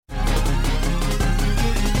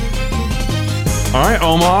All right,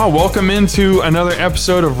 Omaha, welcome into another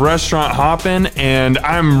episode of Restaurant Hoppin', and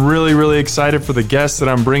I'm really excited for the guests that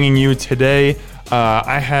I'm bringing you today.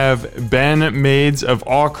 I have Ben Maides of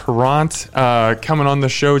Courant coming on the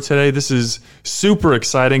show today. This is super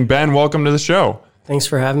exciting. Ben, welcome to the show. Thanks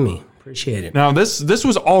for having me. Appreciate it. Now, this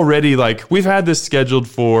was already, we've had this scheduled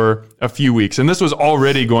for a few weeks, and this was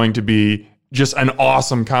already going to be just an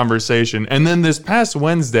awesome conversation. And then this past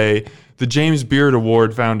Wednesday, the James Beard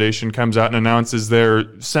Award Foundation comes out and announces their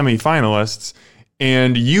semifinalists,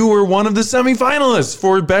 and you were one of the semifinalists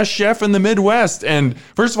for Best Chef in the Midwest. And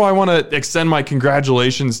first of all, I want to extend my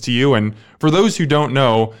congratulations to you. And for those who don't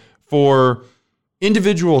know, for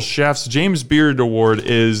individual chefs, James Beard Award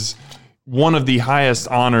is one of the highest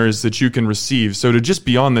honors that you can receive. So to just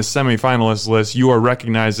be on this semifinalist list, you are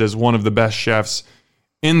recognized as one of the best chefs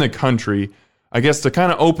in the country. I guess to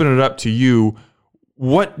kind of open it up to you,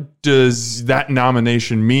 what does that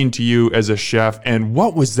nomination mean to you as a chef, and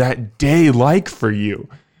what was that day like for you?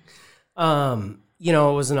 It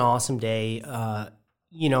was an awesome day. I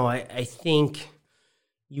think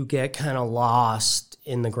you get kind of lost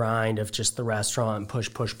in the grind of just the restaurant and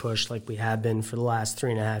push like we have been for the last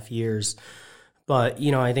 3.5 years. But,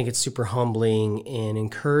 I think it's super humbling and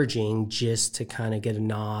encouraging just to kind of get a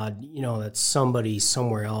nod, that somebody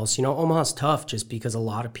somewhere else. Omaha's tough just because a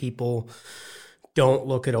lot of people don't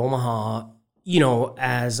look at Omaha,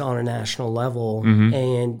 as on a national level. Mm-hmm.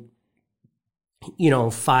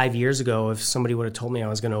 And, 5 years ago, if somebody would have told me I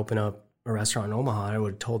was going to open up a restaurant in Omaha, I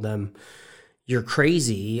would have told them, you're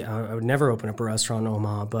crazy. I would never open up a restaurant in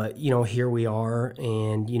Omaha. But, here we are,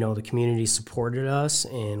 and, the community supported us,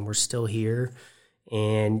 and we're still here.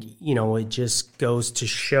 And, it just goes to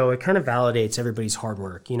show, it kind of validates everybody's hard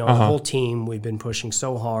work. The whole team, we've been pushing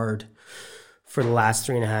so hard for the last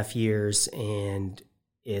 3.5 years, and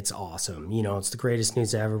it's awesome. It's the greatest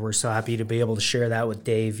news ever. We're so happy to be able to share that with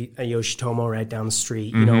Dave Yoshitomo right down the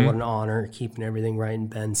street. Mm-hmm. What an honor, keeping everything right in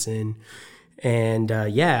Benson. And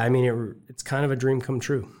it's kind of a dream come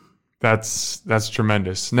true. That's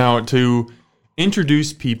tremendous. Now, to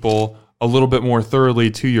introduce people a little bit more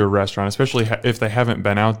thoroughly to your restaurant, especially if they haven't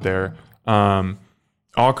been out there,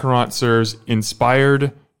 Courant serves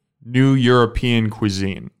inspired new European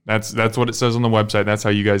cuisine. That's what it says on the website. That's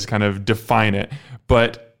how you guys kind of define it.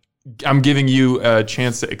 But I'm giving you a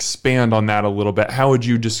chance to expand on that a little bit. How would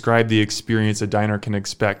you describe the experience a diner can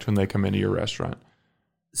expect when they come into your restaurant?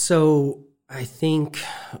 So I think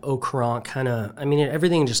Courant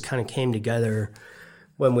everything just kind of came together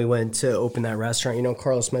when we went to open that restaurant.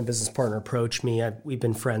 Carlos, my business partner, approached me. We've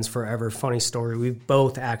been friends forever. Funny story. We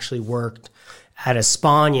both actually worked at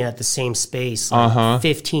Espana at the same space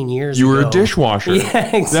 15 years ago. You were a dishwasher.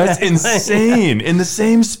 Yeah, exactly. That's insane. In the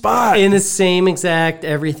same spot. In the same exact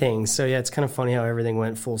everything. So, yeah, it's kind of funny how everything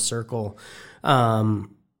went full circle. Sorry,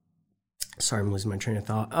 I'm losing my train of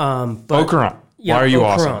thought. Courant. Yeah, why are you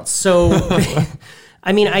Courant. awesome? So,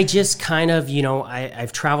 I just kind of,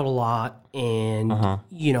 I've traveled a lot, and,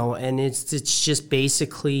 and it's just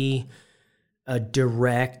basically a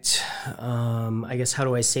direct, I guess, how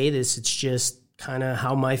do I say this? It's just kind of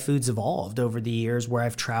how my food's evolved over the years, where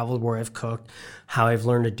I've traveled, where I've cooked, how I've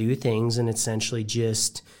learned to do things, and essentially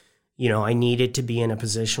just, I needed to be in a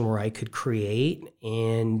position where I could create,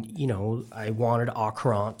 and, I wanted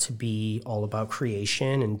Courant to be all about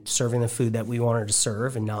creation and serving the food that we wanted to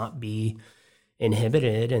serve and not be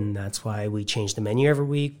inhibited, and that's why we change the menu every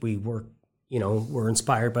week. We work, we're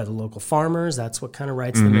inspired by the local farmers. That's what kind of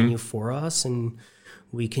writes the menu for us, and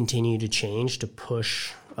we continue to change, to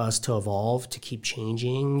push us to evolve, to keep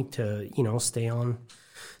changing, to stay on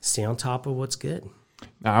top of what's good.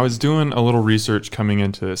 Now, I was doing a little research coming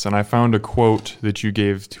into this, and I found a quote that you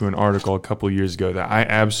gave to an article a couple of years ago that I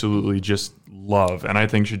absolutely just love, and I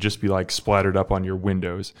think should just be splattered up on your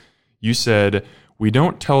windows. You said, "We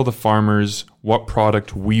don't tell the farmers what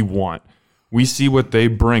product we want. We see what they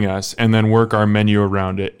bring us and then work our menu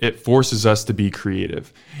around it. It forces us to be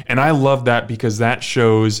creative." And I love that because that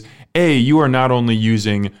shows, you are not only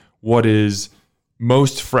using what is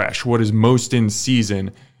most fresh, what is most in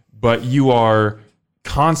season, but you are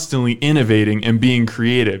constantly innovating and being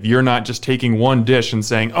creative. You're not just taking one dish and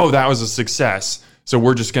saying, "Oh, that was a success, so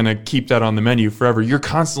we're just going to keep that on the menu forever." You're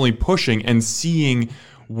constantly pushing and seeing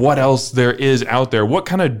what else there is out there. What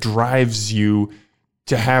kind of drives you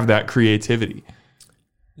to have that creativity?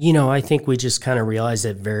 I think we just kind of realized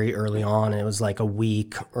it very early on. It was like a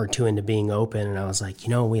week or two into being open, and I was like,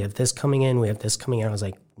 we have this coming in, I was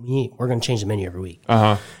like, we're going to change the menu every week.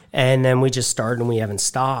 And then we just started, and we haven't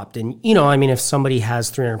stopped. And, if somebody has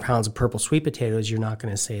 300 pounds of purple sweet potatoes, you're not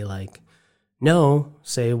going to say no,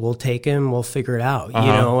 say we'll take him, we'll figure it out, you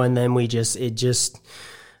know, and then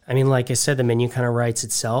I mean, like I said, the menu kind of writes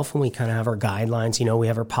itself, and we kind of have our guidelines. You know, we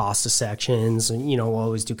have our pasta sections, and, you know, we'll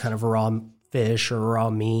always do kind of a raw fish or raw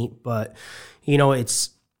meat. But, you know, it's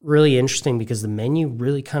really interesting because the menu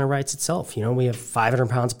really kind of writes itself. You know, we have 500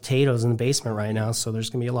 pounds of potatoes in the basement right now, so there's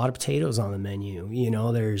going to be a lot of potatoes on the menu. You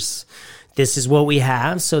know, this is what we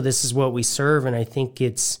have, so this is what we serve. And I think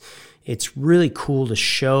it's really cool to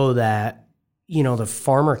show that, you know, the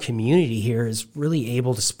farmer community here is really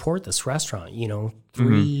able to support this restaurant. You know,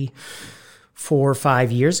 3, 4,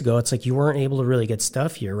 5 years ago, it's like you weren't able to really get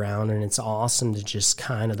stuff year round, and it's awesome to just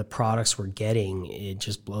kind of the products we're getting. It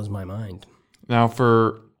just blows my mind. Now,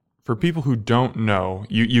 for people who don't know,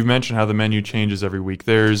 you've mentioned how the menu changes every week.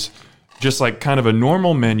 There's just like kind of a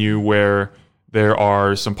normal menu where there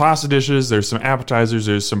are some pasta dishes, there's some appetizers,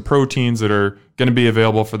 there's some proteins that are going to be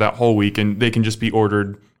available for that whole week, and they can just be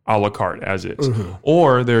ordered a la carte as is.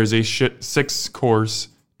 Or there's a 6-course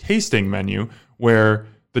tasting menu where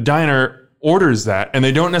the diner orders that, and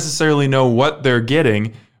they don't necessarily know what they're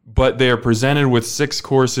getting, but they are presented with 6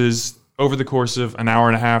 courses over the course of an hour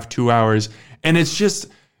and a half, 2 hours. And it's just,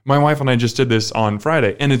 my wife and I just did this on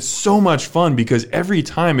Friday, and it's so much fun because every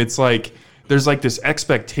time it's like, there's like this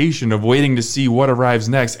expectation of waiting to see what arrives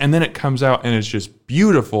next. And then it comes out and it's just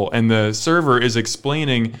beautiful. And the server is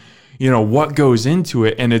explaining, you know, what goes into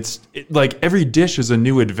it. And it's like every dish is a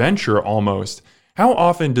new adventure almost. How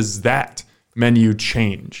often does that menu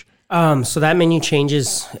change? So that menu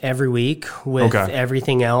changes every week with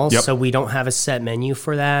everything else. So we don't have a set menu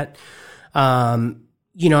for that.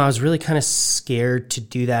 You know, I was really kind of scared to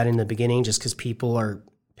do that in the beginning just because people are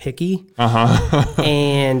picky.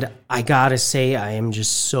 And I gotta say, I am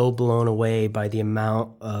just so blown away by the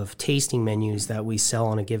amount of tasting menus that we sell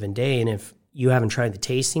on a given day. And if you haven't tried the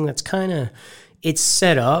tasting, that's kind of, it's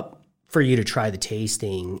set up for you to try the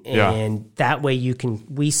tasting. And that way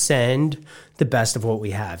we send the best of what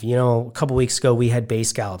we have. You know, a couple weeks ago, we had bay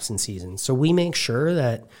scallops in season. So we make sure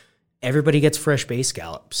that everybody gets fresh bay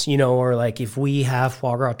scallops, you know, or like if we have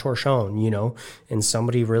foie gras torchon, you know, and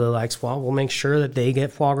somebody really likes foie, we'll make sure that they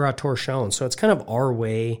get foie gras torchon. So it's kind of our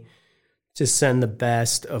way to send the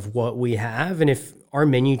best of what we have. And if our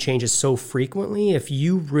menu changes so frequently, if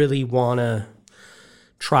you really want to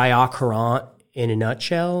try a Courant in a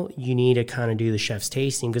nutshell, you need to kind of do the chef's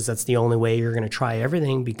tasting because that's the only way you're going to try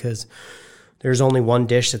everything, because there's only one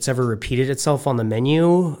dish that's ever repeated itself on the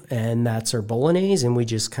menu, and that's our bolognese. And we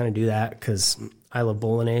just kind of do that because I love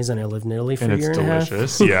bolognese and I lived in Italy for a year and a half. And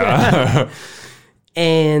it's delicious, yeah.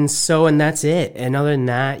 And that's it. And other than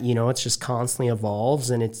that, you know, it's just constantly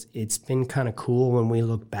evolves, and it's been kind of cool when we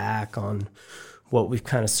look back on what we've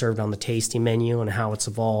kind of served on the tasting menu and how it's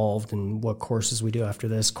evolved and what courses we do after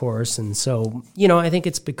this course. And so, you know, I think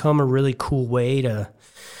it's become a really cool way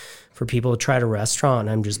for people to try the restaurant.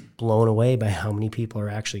 I'm just blown away by how many people are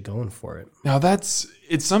actually going for it. Now it's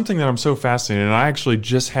something that I'm so fascinated. And I actually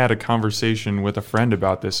just had a conversation with a friend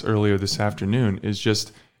about this earlier this afternoon, is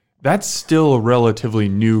just, that's still a relatively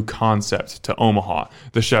new concept to Omaha,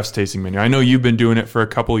 the chef's tasting menu. I know you've been doing it for a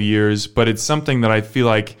couple of years, but it's something that I feel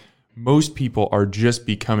like most people are just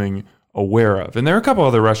becoming aware of. And there are a couple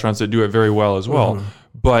other restaurants that do it very well as well.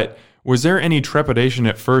 But was there any trepidation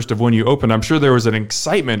at first of when you opened? I'm sure there was an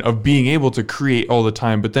excitement of being able to create all the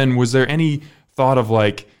time, but then was there any thought of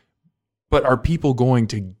like, but are people going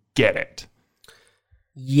to get it?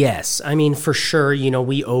 Yes. I mean, for sure, you know,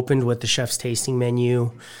 we opened with the chef's tasting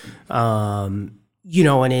menu, you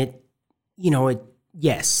know, and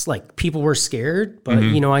yes, like people were scared, but,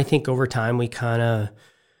 you know, I think over time we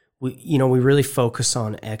really focus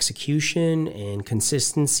on execution and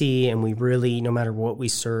consistency, and we really, no matter what we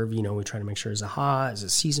serve, you know, we try to make sure is it hot, is it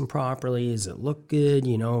seasoned properly, does it look good,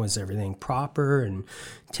 you know, is everything proper and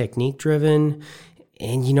technique driven.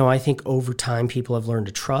 And, you know, I think over time people have learned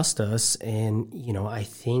to trust us, and, you know, I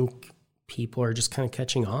think people are just kind of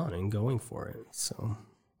catching on and going for it. So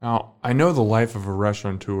now, I know the life of a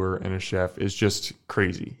restaurateur and a chef is just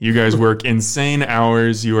crazy. You guys work insane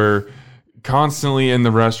hours. You are constantly in the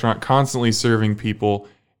restaurant, constantly serving people.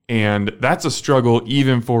 And that's a struggle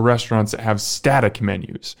even for restaurants that have static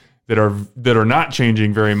menus that are not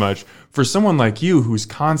changing very much. For someone like you who's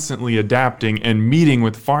constantly adapting and meeting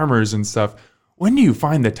with farmers and stuff, when do you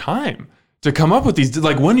find the time to come up with these?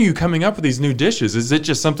 Like, when are you coming up with these new dishes? Is it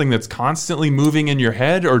just something that's constantly moving in your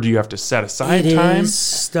head, or do you have to set aside time? It is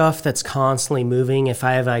stuff that's constantly moving. If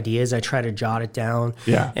I have ideas, I try to jot it down.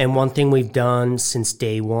 Yeah. And one thing we've done since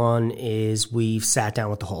day one is we've sat down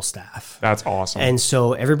with the whole staff. That's awesome. And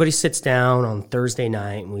so everybody sits down on Thursday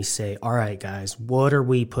night and we say, all right, guys, what are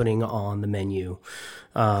we putting on the menu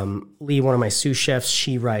Lee, one of my sous chefs,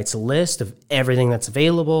 she writes a list of everything that's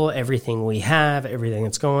available, everything we have, everything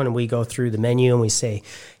that's going, and we go through the menu and we say,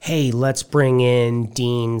 hey, let's bring in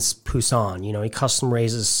Dean's Poussin. You know, he custom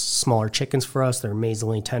raises smaller chickens for us. They're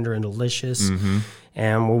amazingly tender and delicious. Mm-hmm.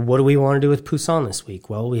 And well, what do we want to do with Poussin this week?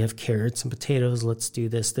 Well, we have carrots and potatoes. Let's do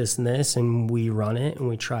this, this, and this. And we run it and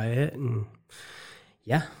we try it. And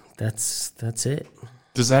yeah, that's it.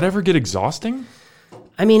 Does that ever get exhausting?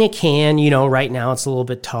 I mean, it can. You know, right now it's a little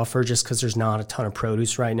bit tougher just because there's not a ton of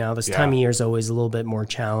produce right now. This time of year is always a little bit more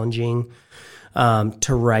challenging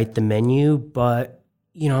to write the menu. But,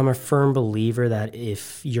 you know, I'm a firm believer that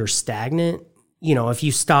if you're stagnant, you know, if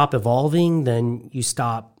you stop evolving, then you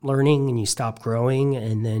stop learning and you stop growing,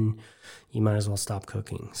 and then you might as well stop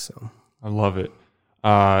cooking. So I love it.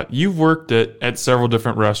 You've worked at several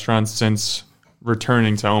different restaurants since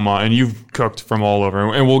returning to Omaha, and you've cooked from all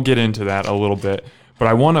over, and we'll get into that a little bit. But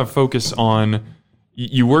I want to focus on,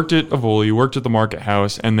 you worked at Avoli, you worked at the Market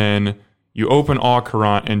House, and then you opened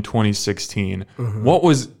Courant in 2016. Mm-hmm. What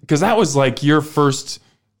was, because that was like your first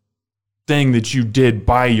thing that you did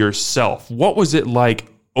by yourself. What was it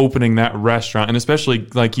like opening that restaurant? And especially,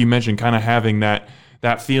 like you mentioned, kind of having that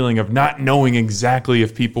feeling of not knowing exactly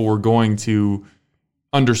if people were going to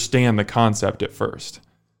understand the concept at first.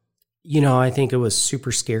 You know, I think it was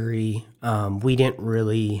super scary. We didn't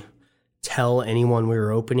really tell anyone we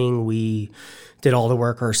were opening. We did all the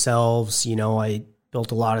work ourselves. You know, I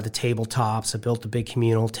built a lot of the tabletops. I built the big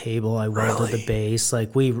communal table. I welded the base.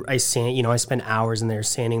 Like I spent hours in there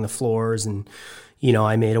sanding the floors, and, you know,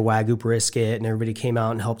 I made a Wagyu brisket, and everybody came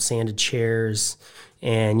out and helped sanded chairs.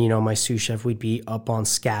 And, you know, my sous chef, we'd be up on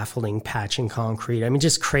scaffolding, patching concrete. I mean,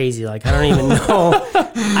 just crazy. Like, I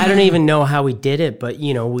don't even know how we did it, but,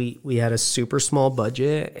 you know, we had a super small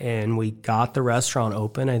budget and we got the restaurant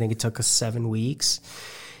open. I think it took us 7 weeks.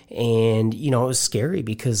 And, you know, it was scary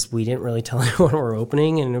because we didn't really tell anyone we're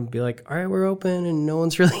opening, and it'd be like, all right, we're open and no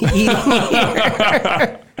one's really eating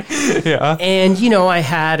here. Yeah. And, you know, I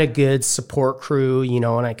had a good support crew, you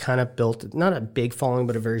know, and I kind of built not a big following,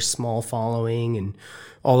 but a very small following. And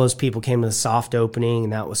all those people came to the soft opening,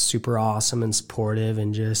 and that was super awesome and supportive,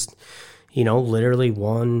 and just, you know, literally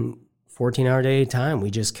one 14-hour day at a time.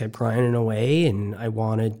 We just kept grinding away, and I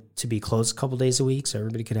wanted to be closed a couple days a week so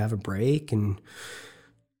everybody could have a break and,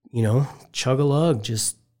 you know, chug a lug,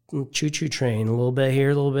 just choo-choo train, a little bit here,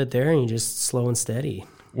 a little bit there, and you just slow and steady.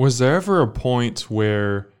 Was there ever a point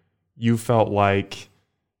where you felt like,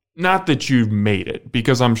 not that you've made it,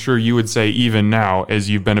 because I'm sure you would say even now, as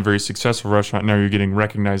you've been a very successful restaurant, now you're getting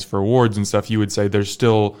recognized for awards and stuff, you would say there's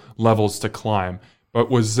still levels to climb. But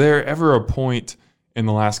was there ever a point in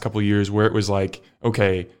the last couple of years where it was like,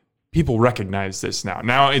 okay, people recognize this now.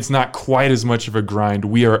 Now it's not quite as much of a grind.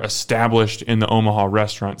 We are established in the Omaha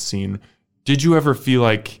restaurant scene. Did you ever feel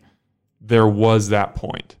like there was that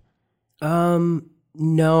point?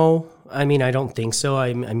 No. I mean, I don't think so.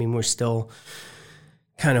 I mean, we're still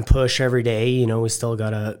kind of push every day. You know, we still got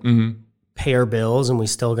to pay our bills, and we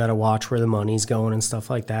still got to watch where the money's going and stuff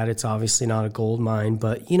like that. It's obviously not a gold mine,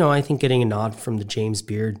 but, you know, I think getting a nod from the James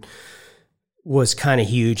Beard was kind of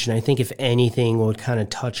huge. And I think if anything would kind of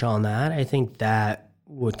touch on that, I think that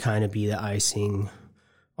would kind of be the icing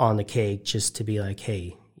on the cake, just to be like,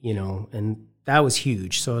 hey, you know, and that was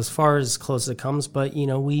huge. So as far as close as it comes, but, you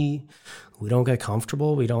know, we don't get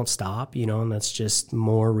comfortable. We don't stop, you know, and that's just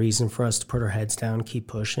more reason for us to put our heads down, keep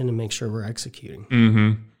pushing, and make sure we're executing.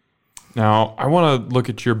 Mm-hmm. Now, I want to look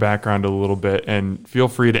at your background a little bit, and feel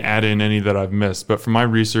free to add in any that I've missed. But from my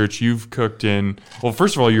research, you've cooked in, well,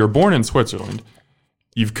 first of all, you were born in Switzerland.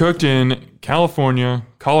 You've cooked in California,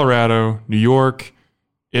 Colorado, New York,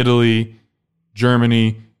 Italy,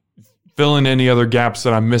 Germany. Fill in any other gaps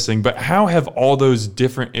that I'm missing. But how have all those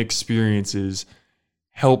different experiences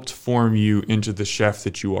helped form you into the chef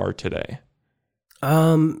that you are today?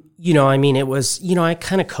 You know, I mean, it was, you know, I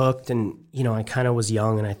kind of cooked, and, you know, I kind of was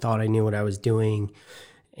young and I thought I knew what I was doing.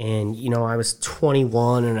 And, you know, I was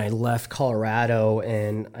 21 and I left Colorado,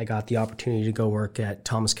 and I got the opportunity to go work at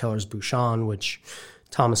Thomas Keller's Bouchon, which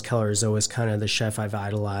Thomas Keller is always kind of the chef I've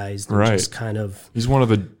idolized. And right. Just kind of, he's one of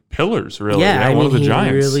the pillars, really. Yeah, I one mean, of the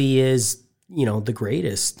giants. He really is, you know, the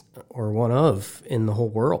greatest, or one of, in the whole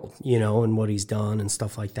world, you know, and what he's done and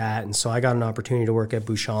stuff like that. And so I got an opportunity to work at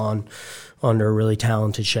Bouchon under a really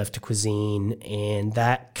talented chef de cuisine, and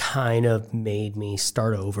that kind of made me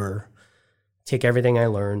start over, take everything I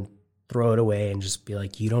learned, throw it away, and just be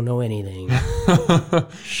like, you don't know anything.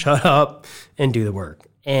 Shut up and do the work.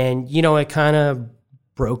 And, you know, it kind of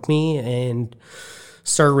broke me, and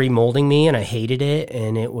started remolding me, and I hated it,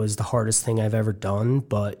 and it was the hardest thing I've ever done.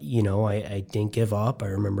 But, you know, I didn't give up. I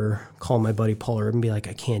remember calling my buddy Paul Urban and be like,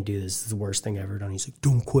 I can't do this. This is the worst thing I've ever done. He's like,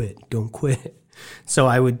 don't quit. So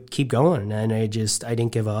I would keep going, and I didn't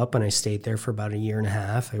give up, and I stayed there for about a year and a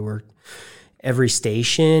half. I worked every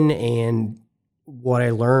station, and what I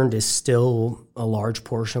learned is still a large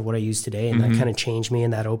portion of what I use today, and that kind of changed me,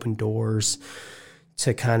 and that opened doors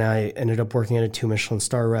to I ended up working at a 2 Michelin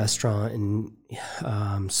star restaurant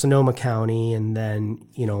in Sonoma County. And then,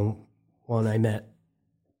 you know, when I met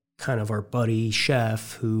kind of our buddy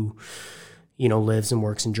chef who, you know, lives and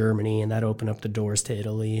works in Germany, and that opened up the doors to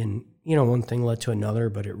Italy. And, you know, one thing led to another,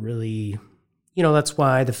 but it really, you know, that's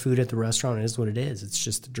why the food at the restaurant is what it is. It's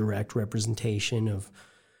just a direct representation of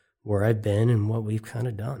where I've been and what we've kind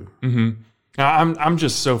of done. Mm-hmm. I'm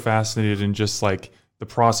just so fascinated in just like the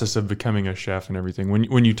process of becoming a chef and everything.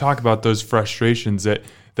 When you talk about those frustrations that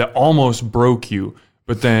almost broke you,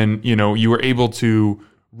 but then, you know, you were able to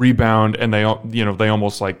rebound, and they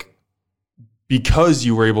almost like, because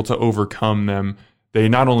you were able to overcome them, they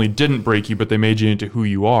not only didn't break you, but they made you into who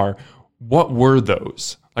you are. What were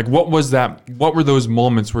those? Like, what were those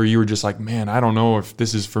moments where you were just like, man, I don't know if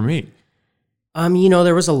this is for me? You know,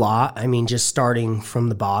 there was a lot. I mean, just starting from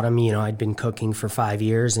the bottom, you know, I'd been cooking for 5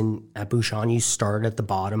 years, and at Bouchon, you start at the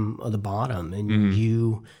bottom of the bottom, and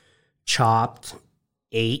you chopped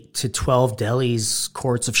 8 to 12 delis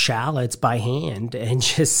quarts of shallots by hand, and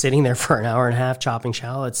just sitting there for an hour and a half chopping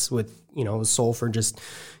shallots with, you know, sulfur, just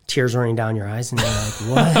tears running down your eyes, and you're like,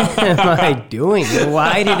 what am I doing?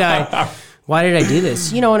 Why did I do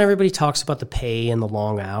this? You know, and everybody talks about the pay and the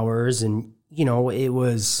long hours, and, you know, it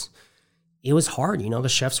was hard. You know, the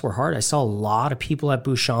chefs were hard. I saw a lot of people at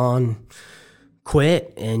Bouchon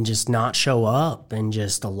quit and just not show up, and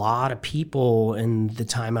just a lot of people in the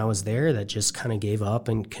time I was there that just kind of gave up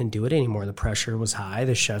and couldn't do it anymore. The pressure was high.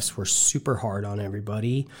 The chefs were super hard on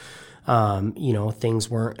everybody. You know, things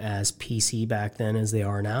weren't as PC back then as they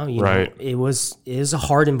are now. You know, it was a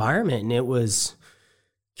hard environment, and it was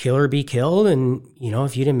kill or be killed. And, you know,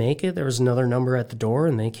 if you didn't make it, there was another number at the door,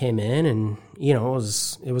 and they came in, and, you know,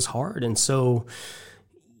 it was hard. And so,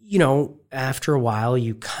 you know, after a while,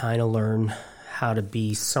 you kind of learn how to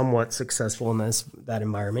be somewhat successful in that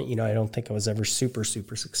environment. You know, I don't think I was ever super,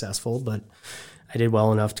 super successful, but I did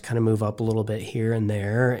well enough to kind of move up a little bit here and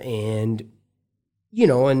there. And, you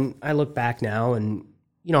know, and I look back now, and,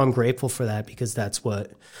 you know, I'm grateful for that, because that's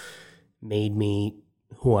what made me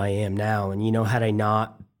who I am now. And, you know, had I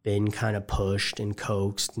not been kind of pushed and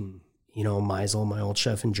coaxed, and, you know, Meisel, my old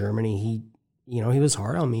chef in Germany, he was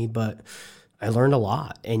hard on me, but I learned a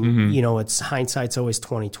lot. And, you know, it's hindsight's always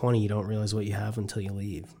 20/20. You don't realize what you have until you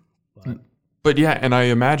leave. But yeah, and I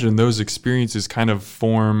imagine those experiences kind of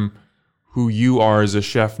form who you are as a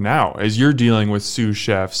chef now, as you're dealing with sous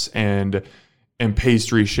chefs and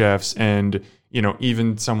pastry chefs, and, you know,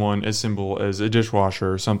 even someone as simple as a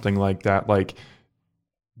dishwasher or something like that. Like,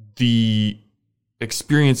 the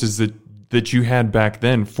experiences that you had back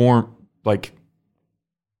then form, like,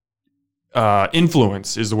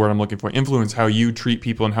 influence is the word I'm looking for. Influence how you treat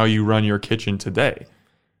people and how you run your kitchen today.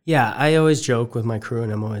 Yeah, I always joke with my crew,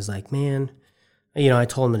 and I'm always like, man, you know, I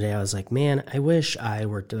told them today, I was like, man, I wish I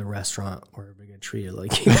worked at a restaurant where everybody got treated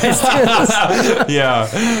like you guys do.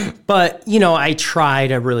 Yeah. But, you know, I try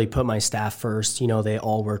to really put my staff first. You know, they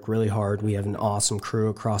all work really hard. We have an awesome crew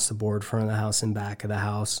across the board, front of the house and back of the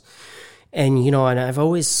house. And, you know, and I've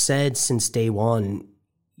always said since day one,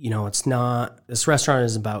 you know, this restaurant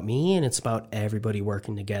is about me, and it's about everybody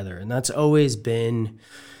working together. And that's always been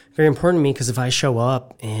very important to me, because if I show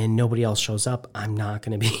up and nobody else shows up, I'm not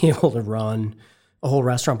going to be able to run a whole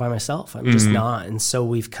restaurant by myself. I'm just not. And so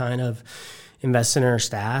we've kind of invested in our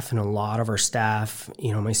staff, and a lot of our staff,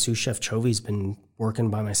 you know, my sous chef Chovy's been working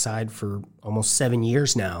by my side for almost 7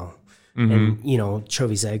 years now. And, you know,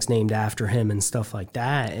 Chovy's Eggs named after him and stuff like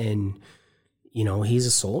that. And, you know, he's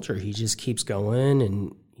a soldier. He just keeps going.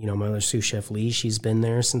 And, you know, my other sous chef Lee, she's been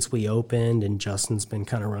there since we opened, and Justin's been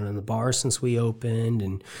kind of running the bar since we opened.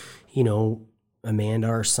 And, you know, Amanda,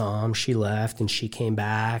 our som, she left, and she came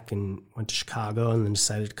back and went to Chicago and then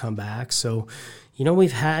decided to come back. So, you know,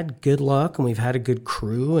 we've had good luck, and we've had a good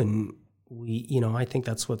crew, and we, you know, I think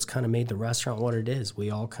that's what's kind of made the restaurant what it is. We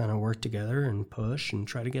all kind of work together and push and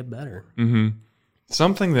try to get better.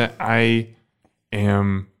 Something that I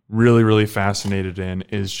am really, really fascinated in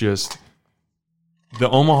is just the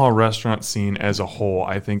Omaha restaurant scene as a whole.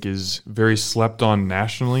 I think is very slept on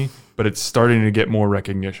nationally, but it's starting to get more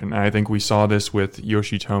recognition. And I think we saw this with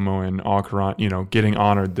Yoshitomo and Courant, you know, getting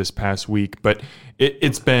honored this past week. But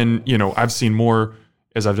it's been, you know, I've seen more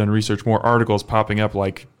as I've done research, more articles popping up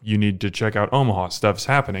like you need to check out Omaha, stuff's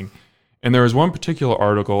happening. And there was one particular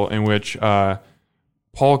article in which Paul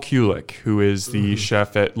Kulik, who is the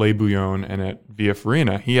chef at Le Bouillon and at Via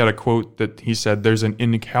Farina, he had a quote that he said, "There's an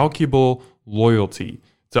incalculable loyalty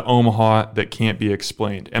to Omaha that can't be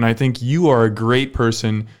explained." And I think you are a great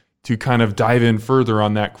person to kind of dive in further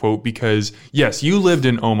on that quote because, yes, you lived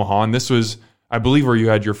in Omaha, and this was, I believe, where you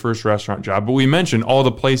had your first restaurant job. But we mentioned all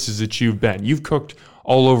the places that you've been. You've cooked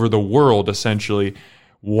all over the world, essentially.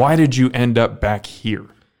 Why did you end up back here?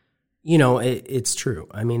 You know, it's true.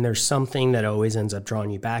 I mean, there's something that always ends up drawing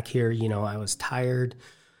you back here. You know, I was tired.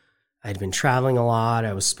 I'd been traveling a lot.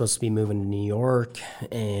 I was supposed to be moving to New York,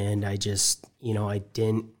 and I just, you know, I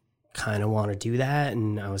didn't kind of want to do that,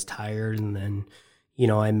 and I was tired. And then, you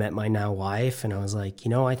know, I met my now wife, and I was like, you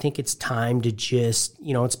know, I think it's time to just,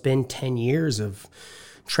 you know, it's been 10 years of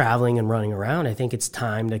traveling and running around. I think it's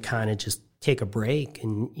time to kind of just take a break,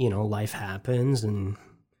 and, you know, life happens, and,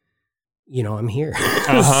 you know, I'm here.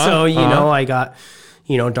 So, you know, I got,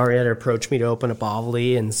 you know, Daria approached me to open up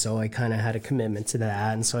Avali, and so I kind of had a commitment to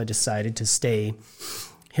that, and so I decided to stay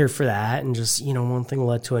here for that, and just, you know, one thing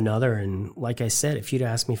led to another, and like I said, if you'd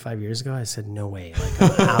asked me 5 years ago, I said, no way, like,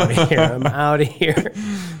 I'm out of here, I'm out of here.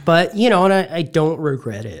 But, you know, and I don't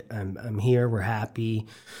regret it. I'm here, we're happy,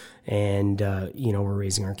 and, you know, we're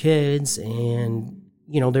raising our kids, and,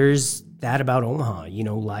 you know, there's that about Omaha. You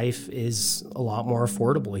know, life is a lot more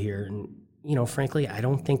affordable here, and, you know, frankly, I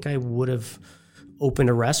don't think I would have opened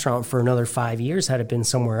a restaurant for another 5 years had it been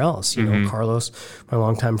somewhere else. You know, Carlos, my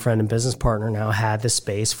longtime friend and business partner, now had the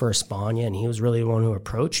space for España, and he was really the one who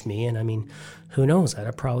approached me. And I mean, who knows? I'd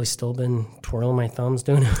have probably still been twirling my thumbs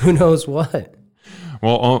doing who knows what.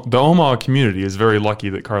 Well, the Omaha community is very lucky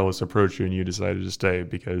that Carlos approached you and you decided to stay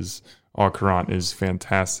because Courant is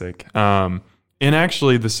fantastic. And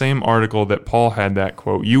actually, the same article that Paul had that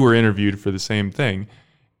quote, you were interviewed for the same thing.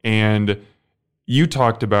 And you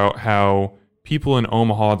talked about how people in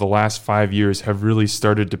Omaha the last 5 years have really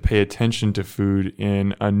started to pay attention to food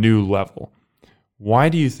in a new level. Why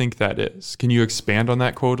do you think that is? Can you expand on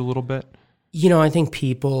that quote a little bit? You know, I think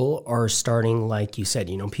people are starting, like you said,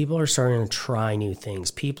 you know, people are starting to try new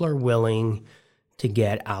things. People are willing to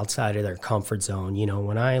get outside of their comfort zone. You know,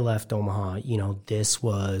 when I left Omaha, you know, this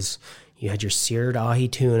was, you had your seared ahi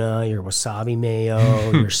tuna, your wasabi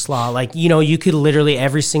mayo, your slaw. Like, you know, you could literally,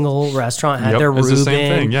 every single restaurant had their Reuben. It's the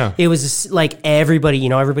same thing, yeah. It was like everybody, you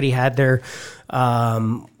know, everybody had their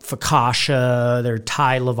focaccia, their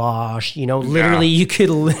Thai lavash. You know, literally, you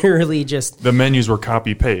could literally just... The menus were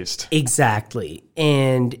copy-paste. Exactly.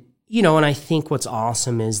 And, you know, and I think what's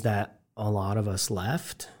awesome is that a lot of us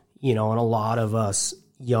left, you know, and a lot of us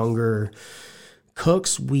younger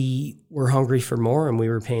cooks, we were hungry for more, and we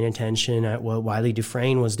were paying attention at what Wiley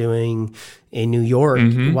Dufresne was doing in New York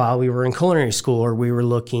while we were in culinary school, or we were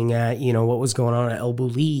looking at, you know, what was going on at El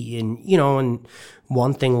Bulli, and, you know, and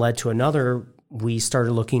one thing led to another. We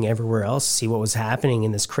started looking everywhere else to see what was happening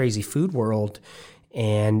in this crazy food world,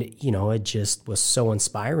 and, you know, it just was so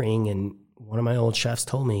inspiring. And one of my old chefs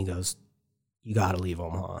told me, he goes, you got to leave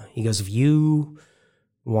Omaha. He goes, if you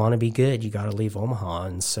want to be good, you got to leave Omaha.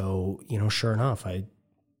 And so, you know, sure enough, I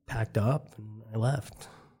packed up and I left.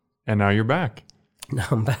 And now you're back. Now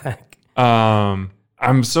I'm back.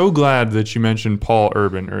 I'm so glad that you mentioned Paul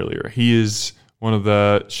Urban earlier. He is one of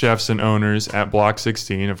the chefs and owners at Block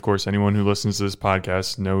 16. Of course, anyone who listens to this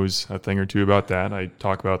podcast knows a thing or two about that. I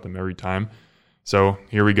talk about them every time. So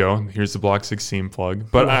here we go. Here's the Block 16 plug.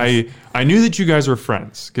 But I knew that you guys were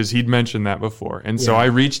friends because he'd mentioned that before. And so I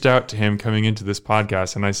reached out to him coming into this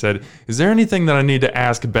podcast and I said, is there anything that I need to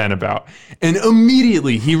ask Ben about? And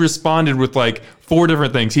immediately he responded with like 4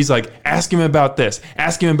 different things. He's like, ask him about this,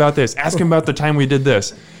 ask him about this, ask him about the time we did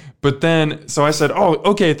this. But then, so I said, oh,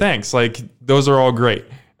 okay, thanks. Like, those are all great.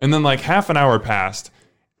 And then like half an hour passed.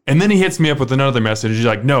 And then he hits me up with another message. He's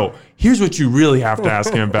like, no, here's what you really have to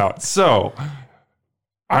ask him about. So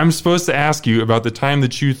I'm supposed to ask you about the time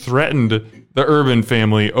that you threatened the Urban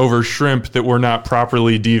family over shrimp that were not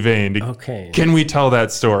properly deveined. Okay. Can we tell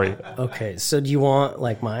that story? Okay. So do you want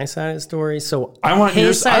like my side of the story? So I want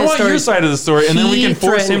your side of the story, and then we can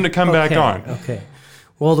force him to come back on. Okay.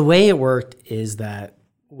 Well, the way it worked is that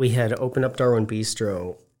we had opened up Darwin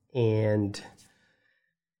Bistro, and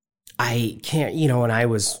I can't, you know, and I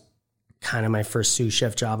was kind of my first sous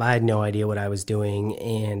chef job. I had no idea what I was doing,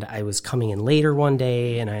 and I was coming in later one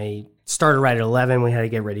day, and I started right at 11. We had to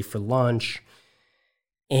get ready for lunch,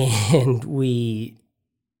 and we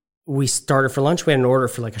started for lunch. We had an order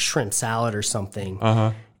for like a shrimp salad or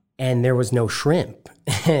something, and there was no shrimp.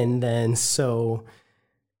 And then so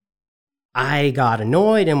I got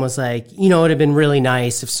annoyed and was like, it'd have been really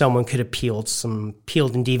nice if someone could have peeled and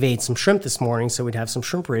deveined some shrimp this morning so we'd have some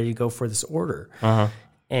shrimp ready to go for this order.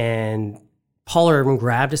 And Paul Urban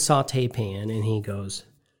grabbed a saute pan and he goes,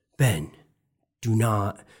 Ben, do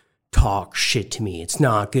not talk shit to me. It's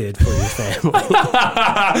not good for your family.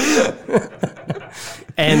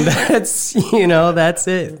 And that's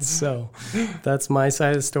it. So that's my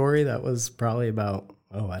side of the story. That was probably about,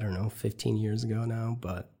 15 years ago now,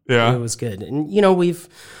 but it was good. And,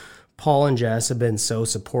 Paul and Jess have been so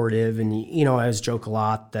supportive. And, I always joke a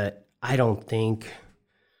lot that I don't think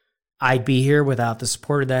I'd be here without the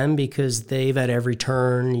support of them because they've at every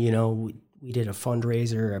turn, we did a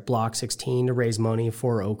fundraiser at Block 16 to raise money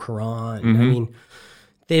for Courant. And I mean,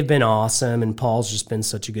 they've been awesome. And Paul's just been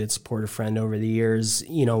such a good supportive friend over the years,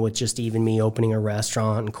 with just even me opening a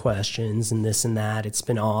restaurant and questions and this and that. It's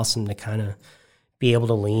been awesome to kind of be able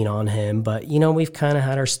to lean on him. But, we've kind of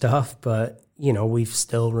had our stuff, but, we've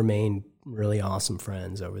still remained really awesome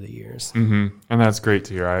friends over the years. And that's great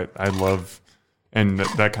to hear. I love, and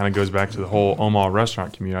that kind of goes back to the whole Omaha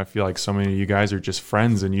restaurant community. I feel like so many of you guys are just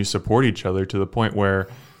friends and you support each other to the point where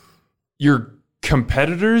you're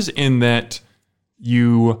competitors in that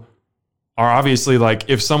you are obviously like,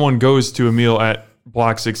 if someone goes to a meal at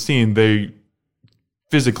Block 16, they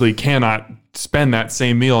physically cannot spend that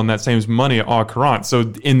same meal and that same money at Au Courant.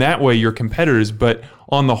 So in that way, you're competitors, but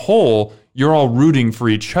on the whole, you're all rooting for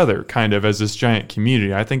each other kind of as this giant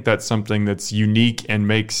community. I think that's something that's unique and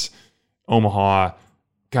makes Omaha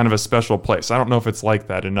kind of a special place. I don't know if it's like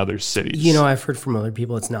that in other cities. I've heard from other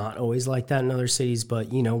people it's not always like that in other cities, but,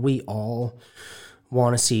 we all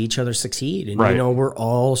want to see each other succeed. And, we're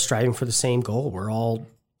all striving for the same goal. We're all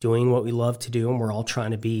doing what we love to do, and we're all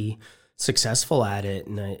trying to be successful at it.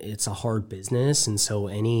 And it's a hard business. And so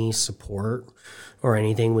any support or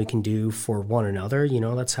anything we can do for one another,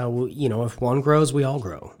 that's how, if one grows, we all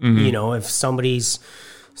grow. If somebody's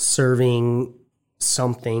serving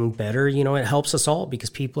something better, it helps us all,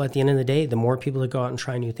 because people at the end of the day, the more people that go out and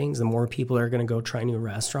try new things, the more people are going to go try new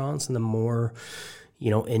restaurants, and the more,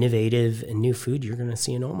 innovative and new food you're going to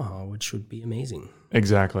see in Omaha, which would be amazing.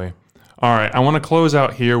 Exactly. All right. I want to close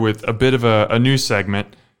out here with a bit of a new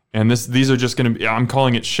segment. And these are just going to be, I'm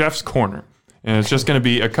calling it Chef's Corner. And it's just going to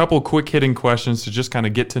be a couple quick hitting questions to just kind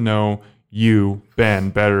of get to know you, Ben,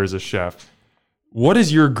 better as a chef. What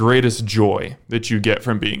is your greatest joy that you get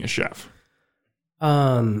from being a chef?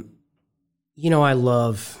 I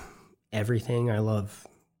love everything. I love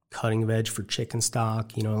cutting veg for chicken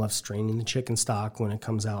stock. I love straining the chicken stock when it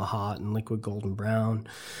comes out hot and liquid golden brown.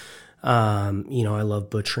 I love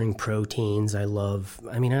butchering proteins. I love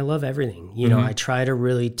everything. I try to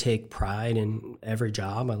really take pride in every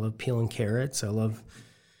job. I love peeling carrots. I love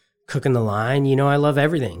cooking the line. I love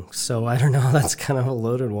everything. So I don't know, that's kind of a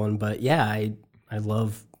loaded one, but yeah, I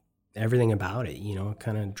love everything about it. It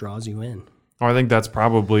kind of draws you in. Well, I think that's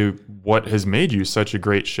probably what has made you such a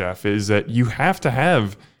great chef, is that you have to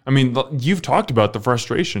have, you've talked about the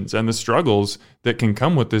frustrations and the struggles that can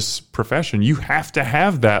come with this profession. You have to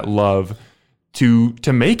have that love to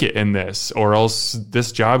make it in this, or else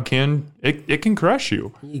this job can crush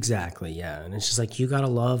you. Exactly, yeah. And it's just like, you got to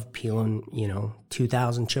love peeling,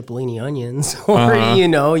 2,000 Cipollini onions, or,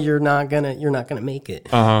 you're not going to make it.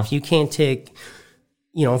 If you can't take,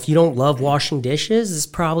 if you don't love washing dishes, this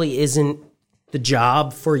probably isn't the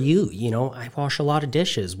job for you. I wash a lot of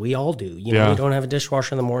dishes. We all do. We don't have a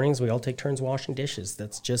dishwasher in the mornings. We all take turns washing dishes.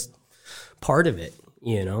 That's just part of it,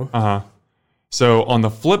 So on the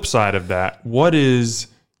flip side of that, what is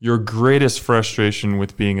your greatest frustration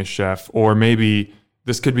with being a chef? Or maybe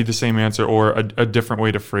this could be the same answer, or a different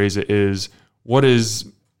way to phrase it is, what is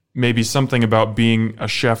maybe something about being a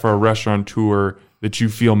chef or a restaurateur that you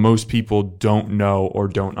feel most people don't know or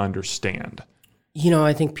don't understand?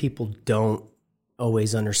 I think people don't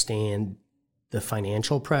always understand the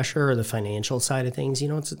financial pressure or the financial side of things.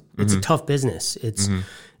 It's a tough business. It's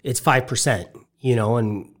 5%,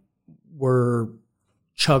 and we're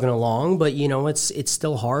chugging along, but it's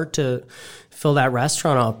still hard to fill that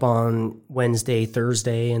restaurant up on Wednesday,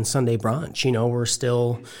 Thursday, and Sunday brunch.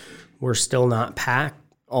 We're still not packed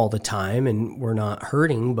all the time, and we're not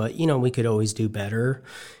hurting, but we could always do better.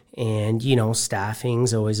 And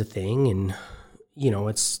staffing's always a thing, and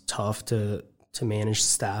it's tough to manage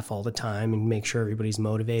staff all the time and make sure everybody's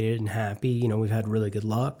motivated and happy. We've had really good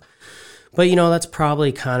luck, but that's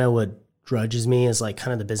probably kind of what grudges me, is like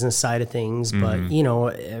kind of the business side of things. But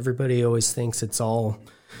everybody always thinks it's all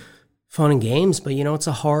fun and games, but it's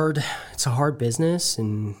a hard business,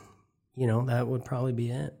 and that would probably be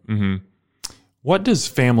it. What does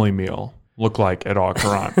family meal look like at Au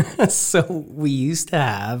Courant? So we used to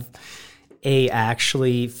have a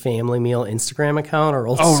actually family meal Instagram account, our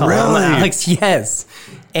old Oh, son, really? Alex. Yes.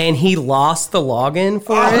 And he lost the login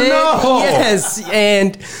for it. No. Yes.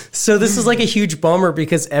 And so this is like a huge bummer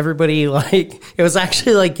because everybody it was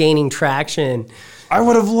actually like gaining traction. I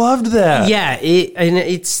would have loved that. Yeah.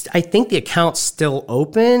 I think the account's still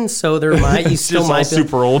open. So there you still might be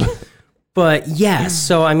super old. But yeah,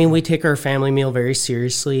 so I mean, we take our family meal very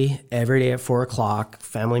seriously. Every day at 4:00,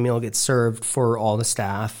 family meal gets served for all the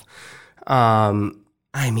staff.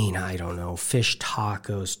 I mean, I don't know, fish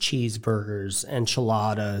tacos, cheeseburgers,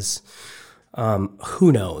 enchiladas.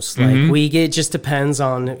 Who knows? Like it just depends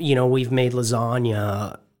on, we've made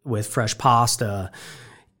lasagna with fresh pasta.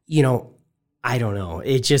 I don't know.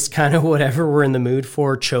 It just kind of whatever we're in the mood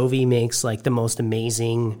for. Chovy makes like the most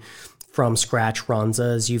amazing from scratch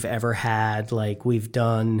runzas you've ever had. Like we've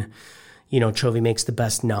done, Chovy makes the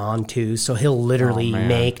best naan too. So he'll literally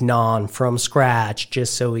make naan from scratch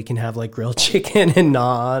just so we can have like grilled chicken and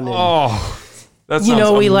naan. And, that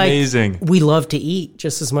sounds amazing. We love to eat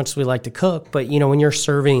just as much as we like to cook. But, when you're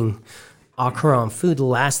serving Courant food, the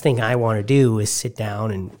last thing I want to do is sit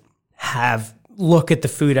down and look at the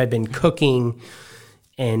food I've been cooking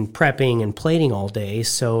and prepping and plating all day.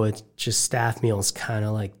 So it's just staff meals kind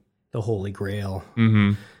of like the holy grail,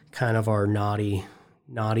 kind of our naughty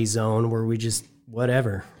zone where we just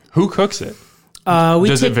whatever. Who cooks it?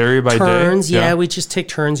 Does it vary by turns? day? Yeah, we just take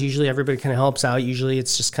turns. Usually everybody kind of helps out. Usually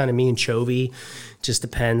it's just kind of me and Chovy. Just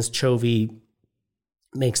depends. Chovy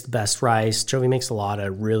makes the best rice. Chovy makes a lot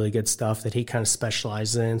of really good stuff that he kind of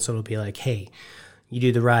specializes in. So it'll be like, hey, you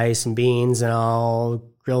do the rice and beans and I'll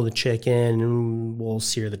grill the chicken and we'll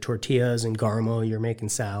sear the tortillas, and Garmo, you're making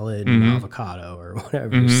salad and avocado or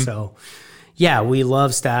whatever. So yeah, we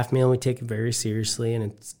love staff meal. We take it very seriously,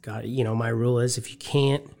 and it's got, my rule is if you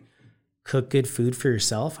can't cook good food for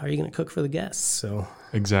yourself, how are you going to cook for the guests? So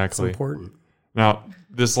exactly. It's important. Now,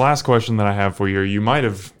 this last question that I have for you might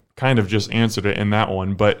have kind of just answered it in that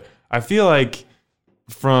one, but I feel like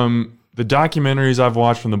from the documentaries I've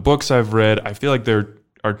watched, from the books I've read, I feel like there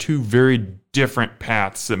are two very different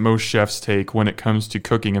paths that most chefs take when it comes to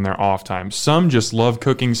cooking in their off time. Some just love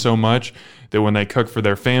cooking so much that when they cook for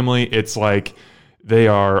their family, it's like they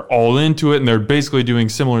are all into it and they're basically doing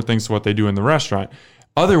similar things to what they do in the restaurant.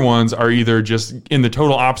 Other ones are either just in the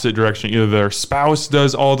total opposite direction. Either their spouse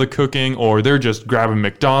does all the cooking or they're just grabbing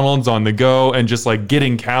McDonald's on the go and just like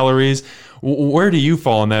getting calories. Where do you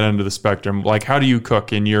fall on that end of the spectrum? Like, how do you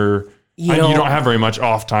cook in your... you don't have very much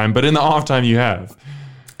off time, but in the off time you have.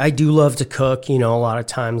 I do love to cook. A lot of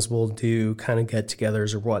times we'll do kind of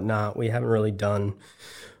get-togethers or whatnot. We haven't really done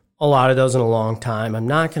a lot of those in a long time. I'm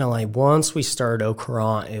not going to lie. Once we started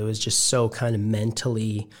Courant, it was just so kind of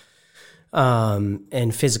mentally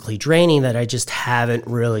and physically draining that I just haven't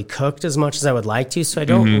really cooked as much as I would like to. So I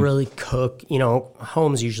don't really cook.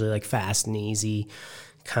 Home's usually like fast and easy.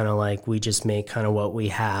 Kind of like we just make kind of what we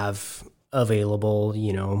have available,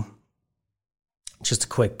 just a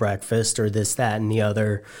quick breakfast or this, that, and the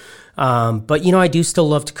other. But, I do still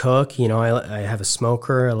love to cook. I have a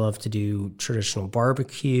smoker. I love to do traditional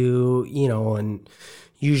barbecue, and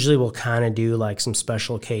usually we'll kind of do like some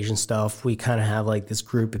special occasion stuff. We kind of have like this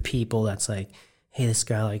group of people that's like, hey, this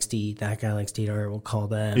guy likes to eat, that guy likes to eat. All right, we'll call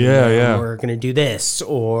them. Yeah. We're going to do this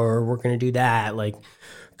or we're going to do that. Like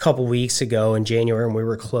a couple weeks ago in January when we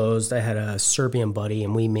were closed, I had a Serbian buddy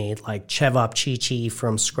and we made like cevapcici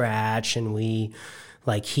from scratch, and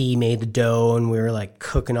he made the dough and we were like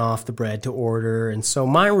cooking off the bread to order. And so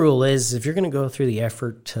my rule is if you're going to go through the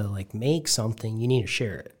effort to like make something, you need to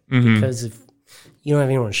share it. Because if you don't have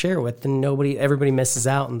anyone to share it with, then everybody misses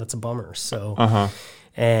out, and that's a bummer. So,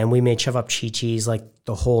 and we made cevapcicis like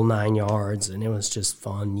the whole 9 yards, and it was just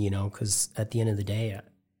fun, because at the end of the day,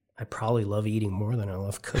 I probably love eating more than I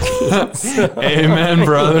love cooking. So. Amen,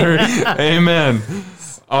 brother. Amen.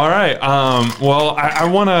 All right. Well, I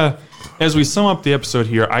want to, as we sum up the episode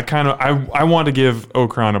here, I want to give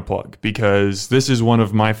Courant a plug because this is one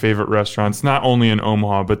of my favorite restaurants, not only in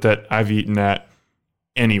Omaha, but that I've eaten at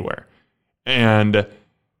anywhere. And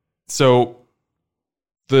so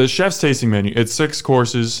the chef's tasting menu, it's 6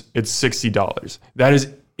 courses, it's $60. That is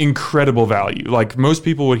incredible value. Like most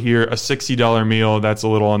people would hear a $60 meal, that's a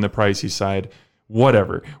little on the pricey side.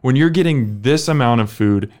 Whatever. When you're getting this amount of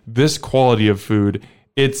food, this quality of food,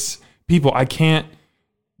 it's people, I can't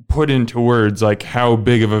put into words like how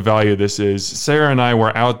big of a value this is. Sarah and I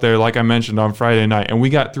were out there, like I mentioned, on Friday night, and we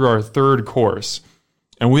got through our 3rd course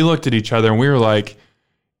and we looked at each other and we were like,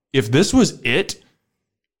 if this was it,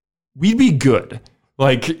 we'd be good.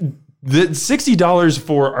 Like The $60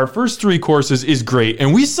 for our first 3 courses is great,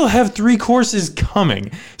 and we still have 3 courses coming.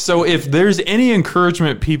 So if there's any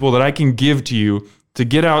encouragement, people, that I can give to you to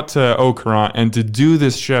get out to Courant and to do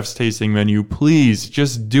this chef's tasting menu, please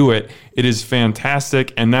just do it. It is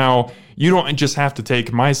fantastic. And now you don't just have to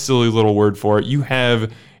take my silly little word for it. You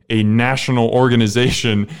have a national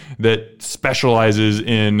organization that specializes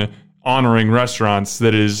in honoring restaurants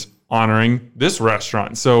that is honoring this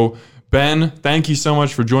restaurant. So Ben, thank you so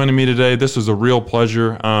much for joining me today. This was a real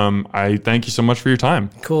pleasure. I thank you so much for your time.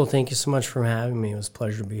 Cool. Thank you so much for having me. It was a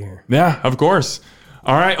pleasure to be here. Yeah, of course.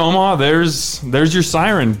 All right, Omaha, there's your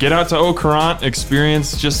siren. Get out to Courant,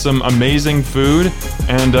 experience just some amazing food,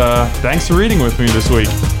 and thanks for reading with me this week.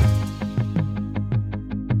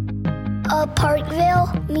 A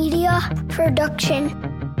Parkville Media Production.